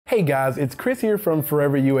Hey guys, it's Chris here from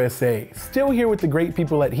Forever USA, still here with the great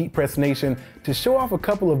people at Heat Press Nation to show off a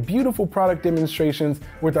couple of beautiful product demonstrations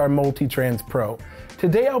with our Multi-Trans Pro.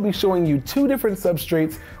 Today I'll be showing you two different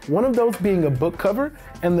substrates, one of those being a book cover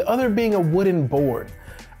and the other being a wooden board.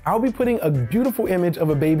 I'll be putting a beautiful image of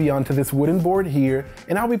a baby onto this wooden board here,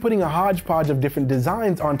 and I'll be putting a hodgepodge of different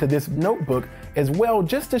designs onto this notebook as well,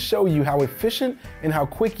 just to show you how efficient and how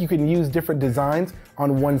quick you can use different designs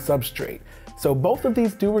on one substrate. So both of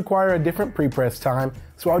these do require a different pre-press time,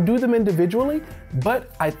 so I'll do them individually,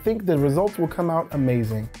 but I think the results will come out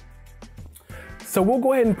amazing. So we'll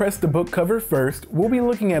go ahead and press the book cover first. We'll be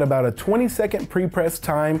looking at about a 20-second pre-press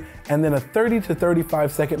time and then a 30 to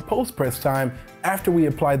 35-second post-press time after we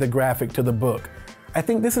apply the graphic to the book. I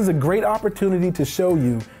think this is a great opportunity to show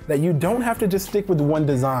you that you don't have to just stick with one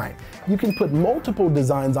design. You can put multiple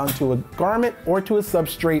designs onto a garment or to a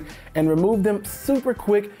substrate and remove them super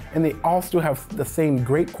quick, and they all still have the same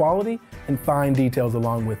great quality and fine details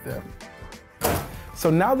along with them. So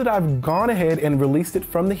now that I've gone ahead and released it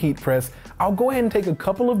from the heat press, I'll go ahead and take a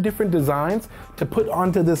couple of different designs to put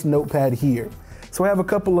onto this notepad here. So I have a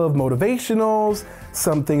couple of motivationals,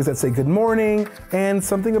 some things that say good morning, and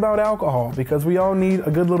something about alcohol, because we all need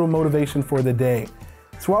a good little motivation for the day.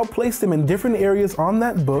 So I'll place them in different areas on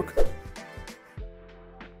that book.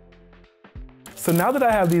 So now that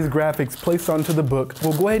I have these graphics placed onto the book,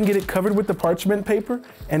 we'll go ahead and get it covered with the parchment paper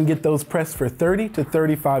and get those pressed for 30 to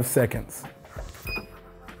 35 seconds.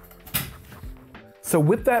 So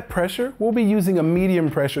with that pressure, we'll be using a medium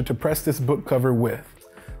pressure to press this book cover with.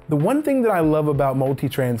 The one thing that I love about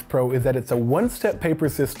Multi-Trans Pro is that it's a one-step paper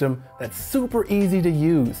system that's super easy to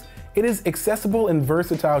use. It is accessible and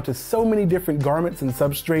versatile to so many different garments and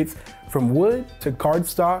substrates, from wood to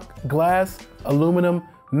cardstock, glass, aluminum,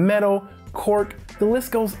 metal, cork, the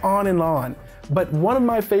list goes on and on. But one of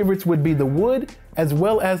my favorites would be the wood as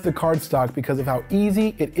well as the cardstock because of how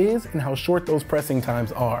easy it is and how short those pressing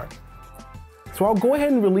times are. So I'll go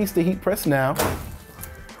ahead and release the heat press now.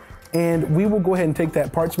 And we will go ahead and take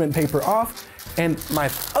that parchment paper off. And my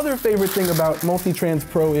other favorite thing about Multi-Trans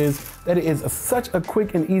Pro is that it is such a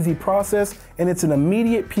quick and easy process, and it's an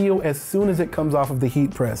immediate peel as soon as it comes off of the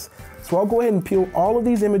heat press. So I'll go ahead and peel all of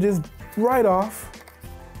these images right off.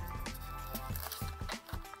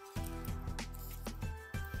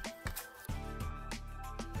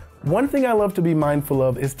 One thing I love to be mindful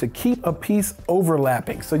of is to keep a piece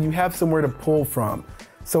overlapping so you have somewhere to pull from.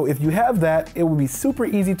 So if you have that, it will be super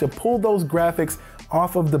easy to pull those graphics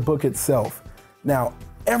off of the book itself. Now,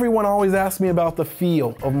 everyone always asks me about the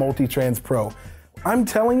feel of Multi-Trans Pro. I'm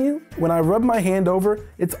telling you, when I rub my hand over,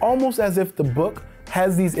 it's almost as if the book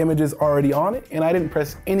has these images already on it and I didn't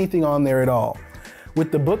press anything on there at all.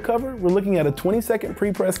 With the book cover, we're looking at a 20-second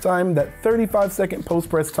pre-press time, that 35-second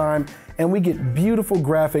post-press time, and we get beautiful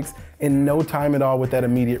graphics in no time at all with that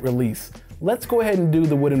immediate release. Let's go ahead and do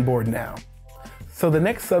the wooden board now. So the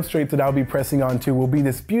next substrate that I'll be pressing onto will be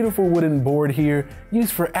this beautiful wooden board here,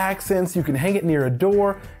 used for accents. You can hang it near a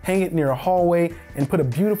door, hang it near a hallway, and put a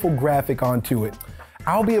beautiful graphic onto it.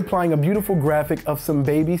 I'll be applying a beautiful graphic of some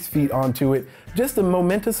baby's feet onto it, just a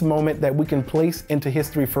momentous moment that we can place into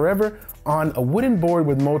history forever on a wooden board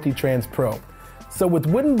with Multi-Trans Pro. So with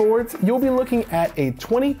wooden boards, you'll be looking at a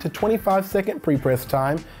 20 to 25 second pre-press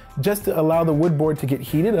time just to allow the wood board to get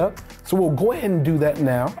heated up. So we'll go ahead and do that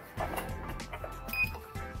now.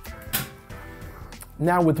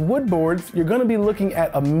 Now with wood boards, you're going to be looking at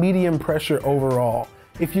a medium pressure overall.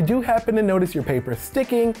 If you do happen to notice your paper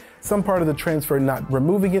sticking, some part of the transfer not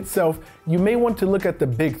removing itself, you may want to look at the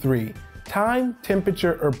big three: time,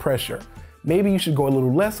 temperature, or pressure. Maybe you should go a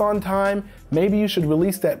little less on time, maybe you should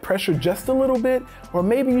release that pressure just a little bit, or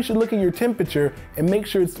maybe you should look at your temperature and make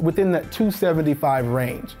sure it's within that 275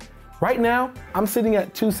 range. Right now, I'm sitting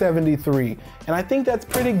at 273, and I think that's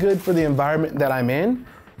pretty good for the environment that I'm in.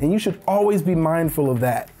 And you should always be mindful of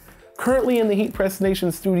that. Currently in the Heat Press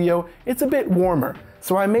Nation studio, it's a bit warmer,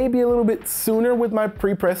 so I may be a little bit sooner with my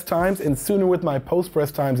pre-press times and sooner with my post-press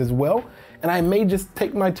times as well, and I may just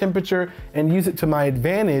take my temperature and use it to my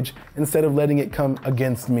advantage instead of letting it come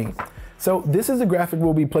against me. So this is a graphic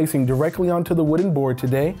we'll be placing directly onto the wooden board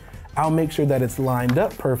today. I'll make sure that it's lined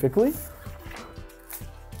up perfectly.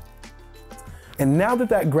 And now that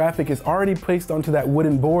that graphic is already placed onto that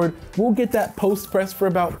wooden board, we'll get that post-press for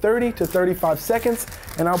about 30 to 35 seconds,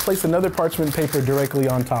 and I'll place another parchment paper directly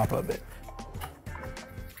on top of it.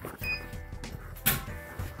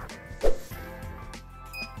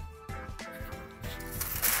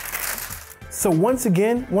 So once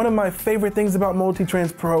again, one of my favorite things about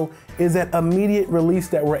Multi-Trans Pro is that immediate release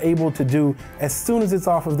that we're able to do as soon as it's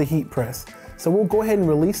off of the heat press. So we'll go ahead and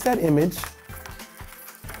release that image.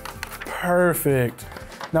 Perfect.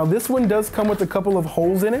 Now this one does come with a couple of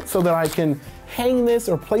holes in it so that I can hang this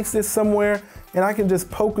or place this somewhere, and I can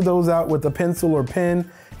just poke those out with a pencil or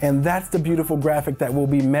pen, and that's the beautiful graphic that we'll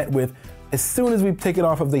be met with as soon as we take it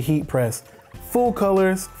off of the heat press. Full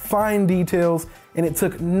colors, fine details, and it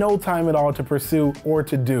took no time at all to pursue or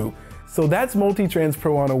to do. So that's Multi-Trans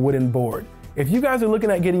Pro on a wooden board. If you guys are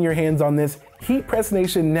looking at getting your hands on this, Heat Press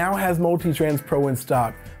Nation now has Multi-Trans Pro in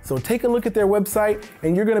stock. So take a look at their website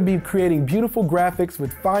and you're gonna be creating beautiful graphics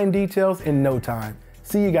with fine details in no time.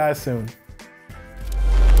 See you guys soon.